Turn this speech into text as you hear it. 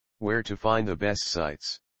Where to find the best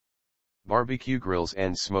sites. Barbecue grills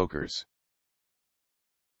and smokers.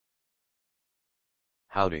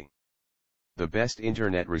 Howdy. The best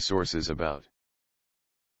internet resources about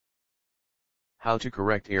how to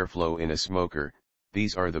correct airflow in a smoker.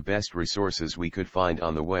 These are the best resources we could find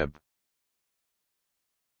on the web.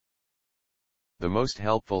 The most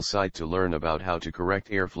helpful site to learn about how to correct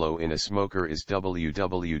airflow in a smoker is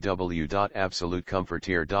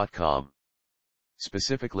www.absolutecomfortair.com.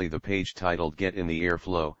 Specifically the page titled Get in the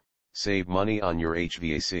Airflow, Save Money on Your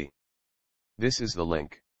HVAC. This is the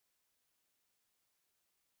link.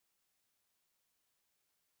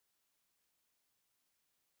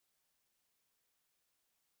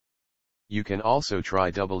 You can also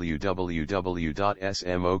try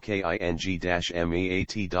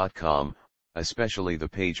www.smoking-meat.com, especially the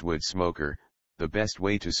page Wood Smoker, the best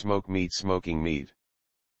way to smoke meat. Smoking meat.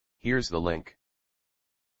 Here's the link.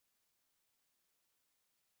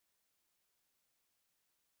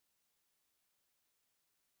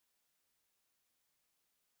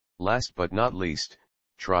 Last but not least,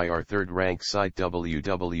 try our third-rank site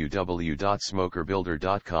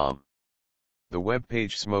www.smokerbuilder.com. The web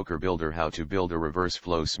page Smoker Builder, how to build a reverse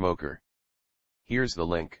flow smoker. Here's the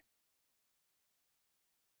link.